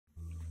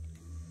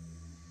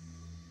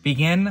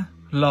Begin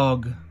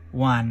Log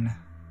 1.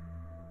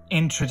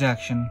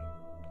 Introduction.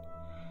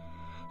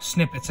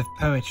 Snippets of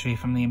poetry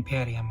from the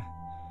Imperium.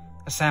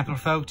 A sample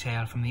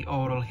folktale from the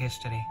oral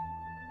history.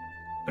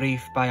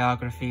 Brief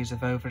biographies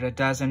of over a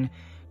dozen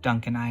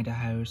Duncan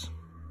Idahos.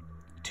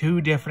 Two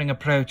differing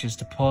approaches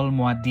to Paul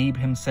Muad'Dib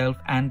himself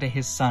and to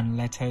his son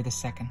Leto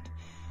II.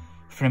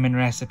 Fremen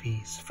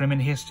recipes,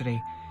 Fremen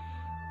history,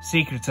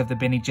 secrets of the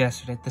Bene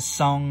Gesserit, the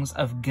songs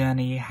of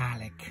Gurney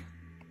Halleck.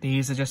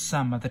 These are just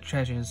some of the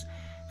treasures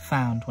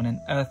found when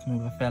an earth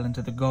mover fell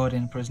into the God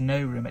Emperor's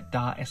no room at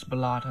Dar es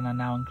Balat and are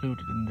now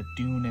included in the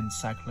DUNE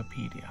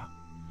Encyclopedia.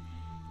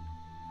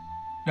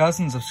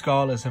 Dozens of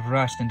scholars have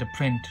rushed into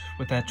print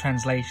with their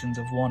translations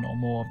of one or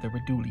more of the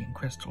Redulian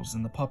crystals,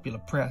 and the popular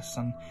press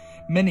on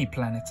many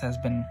planets has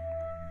been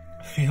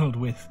filled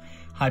with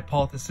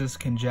hypothesis,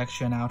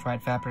 conjecture, and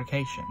outright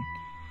fabrication.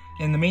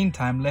 In the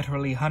meantime,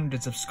 literally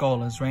hundreds of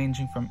scholars,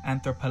 ranging from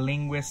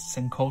anthropolinguists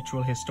and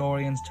cultural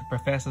historians to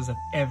professors of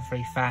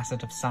every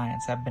facet of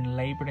science, have been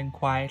laboring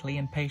quietly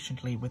and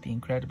patiently with the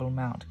incredible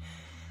amount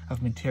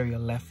of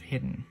material left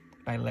hidden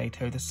by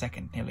Leto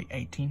II nearly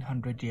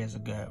 1800 years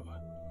ago.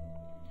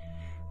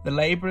 The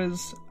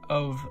labors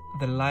of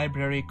the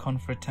library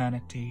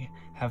confraternity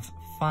have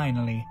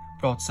finally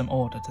brought some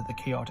order to the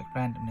chaotic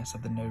randomness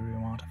of the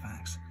no-room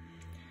artifacts.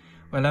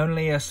 While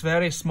only a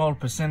very small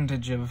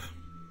percentage of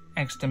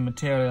extant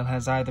material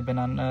has either been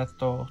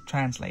unearthed or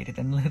translated,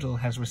 and little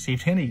has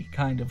received any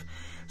kind of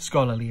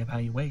scholarly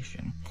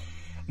evaluation,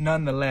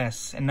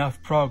 nonetheless, enough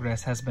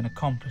progress has been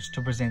accomplished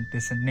to present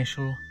this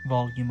initial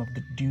volume of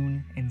the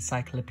DUNE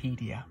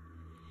Encyclopedia.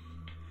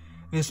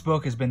 This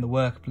book has been the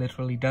work of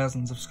literally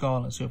dozens of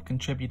scholars who have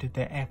contributed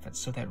their efforts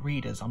so that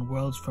readers on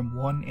worlds from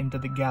one end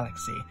of the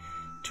galaxy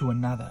to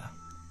another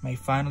may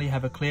finally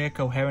have a clear,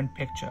 coherent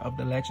picture of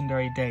the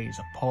legendary days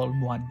of Paul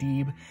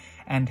Muad'Dib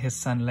and his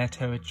son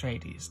Leto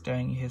Atreides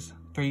during his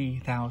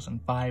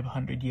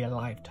 3,500-year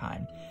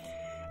lifetime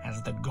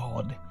as the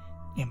God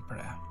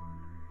Emperor.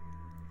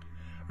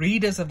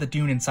 Readers of the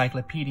DUNE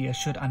Encyclopedia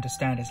should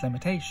understand its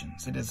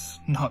limitations. It is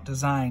not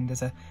designed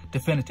as a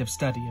definitive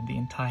study of the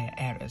entire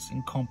eras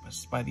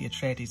encompassed by the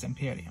Atreides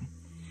Imperium.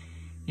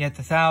 Yet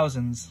the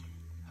thousands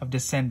of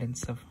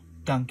descendants of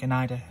Duncan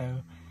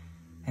Idaho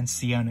and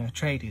Siona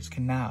Atreides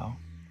can now,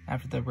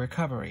 after the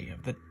recovery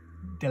of the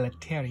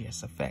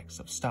deleterious effects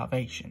of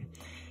starvation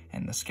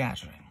and the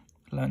scattering,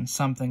 learn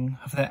something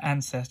of their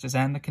ancestors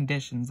and the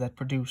conditions that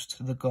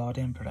produced the God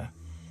Emperor.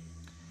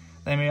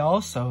 They may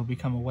also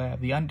become aware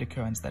of the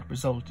undercurrents that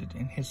resulted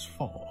in his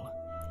fall.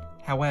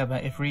 However,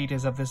 if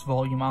readers of this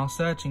volume are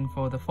searching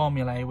for the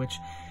formulae which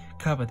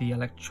cover the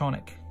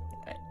electronic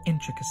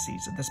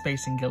intricacies of the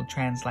Spacing Guild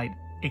Translate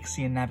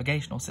Ixian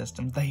navigational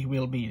systems, they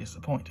will be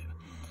disappointed.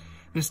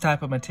 This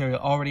type of material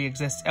already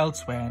exists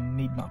elsewhere and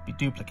need not be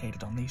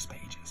duplicated on these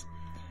pages.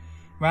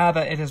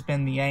 Rather, it has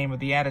been the aim of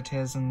the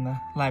editors and the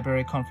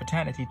library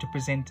confraternity to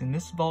present in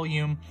this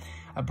volume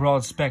a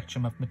broad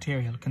spectrum of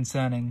material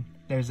concerning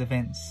those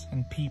events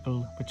and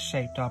people which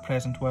shaped our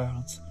present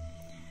worlds.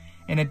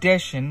 In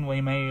addition,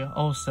 we may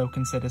also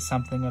consider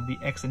something of the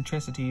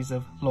eccentricities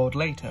of Lord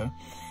Leto,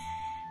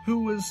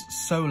 who was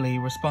solely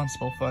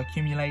responsible for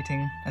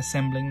accumulating,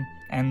 assembling,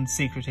 and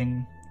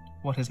secreting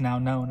what is now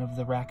known of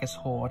the Arrakis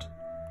Hoard.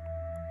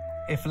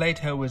 If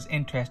Leto was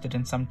interested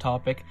in some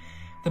topic,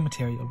 the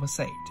material was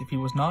saved. If he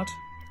was not,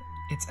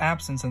 its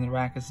absence in the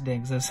Arrakis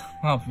digs is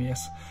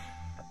obvious.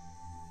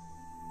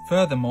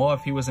 Furthermore,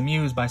 if he was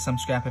amused by some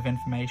scrap of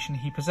information,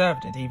 he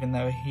preserved it, even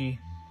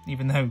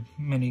though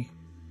many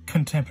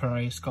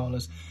contemporary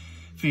scholars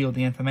feel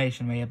the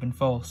information may have been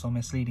false or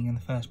misleading in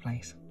the first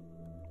place.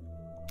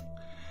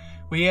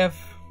 We have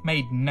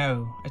made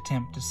no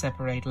attempt to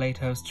separate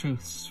Leto's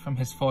truths from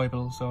his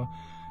foibles or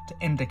to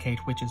indicate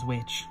which is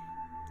which.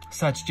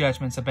 Such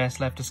judgments are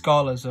best left to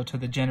scholars or to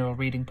the general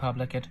reading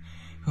public at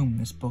whom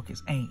this book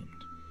is aimed.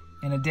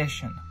 In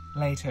addition,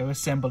 Leto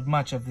assembled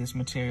much of this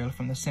material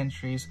from the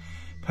centuries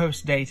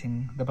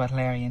post-dating the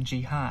Butlerian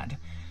Jihad,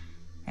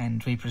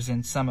 and we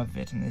present some of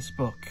it in this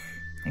book,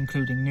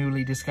 including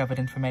newly discovered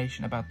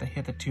information about the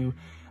hitherto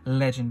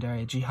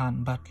legendary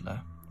Jihan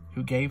Butler,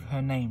 who gave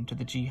her name to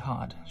the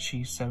jihad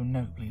she so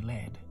nobly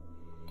led.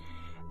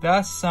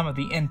 Thus, some of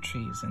the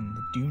entries in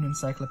the DUNE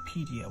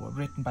Encyclopedia were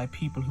written by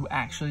people who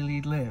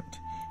actually lived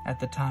at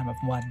the time of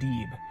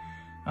Muad'Dib.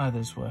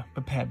 Others were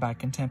prepared by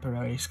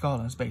contemporary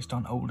scholars based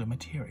on older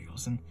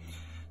materials, and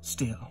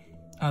still,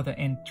 other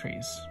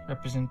entries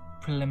represent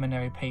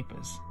preliminary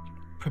papers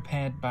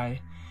prepared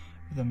by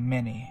the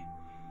many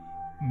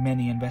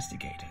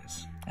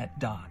investigators at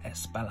Dar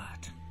es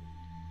Balat.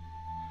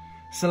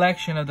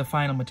 Selection of the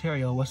final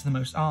material was the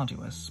most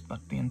arduous,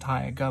 but the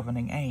entire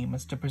governing aim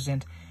is to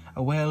present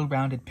a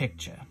well-rounded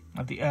picture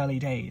of the early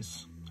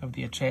days of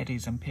the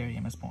Atreides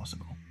Imperium as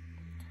possible.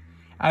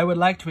 I would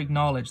like to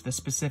acknowledge the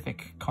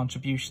specific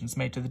contributions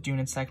made to the DUNE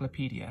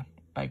Encyclopedia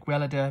by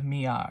Grelida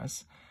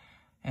Miars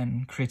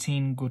and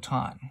Cretin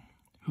Gutan,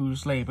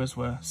 whose labors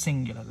were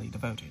singularly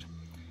devoted.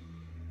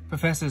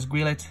 Professors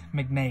Gwillit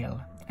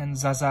McNelly and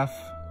Zazaf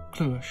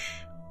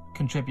Klush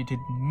contributed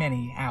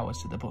many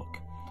hours to the book.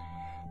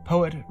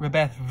 Poet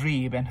Rebeth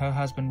Vreeb and her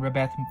husband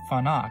Rebeth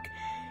van Ark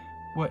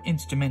were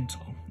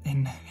instrumental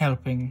in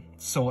helping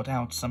sort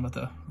out some of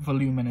the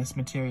voluminous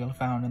material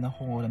found in the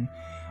hoard, and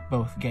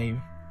both gave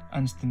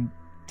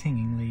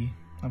unstintingly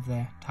of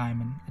their time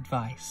and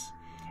advice.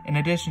 In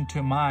addition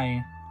to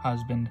my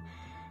husband,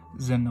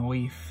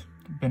 Zenoif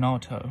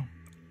Benotto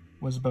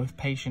was both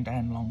patient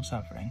and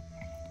long-suffering.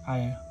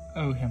 I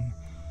owe him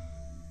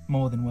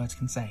more than words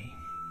can say.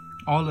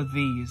 All of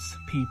these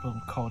people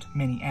caught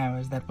many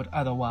errors that would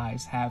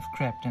otherwise have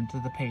crept into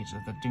the pages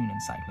of the DUNE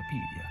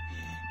Encyclopedia,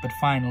 but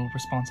final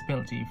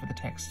responsibility for the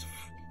text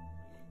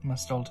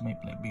must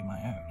ultimately be my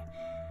own.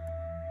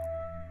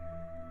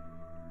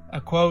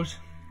 A quote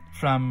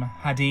from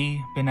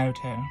Hadi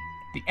Benotto,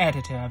 the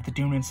editor of the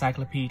DUNE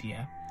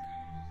Encyclopedia,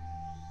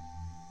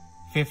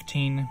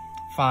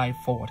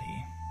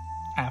 15540,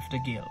 after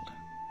Guild.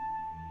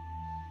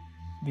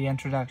 The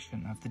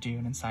introduction of the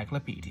DUNE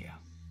Encyclopedia.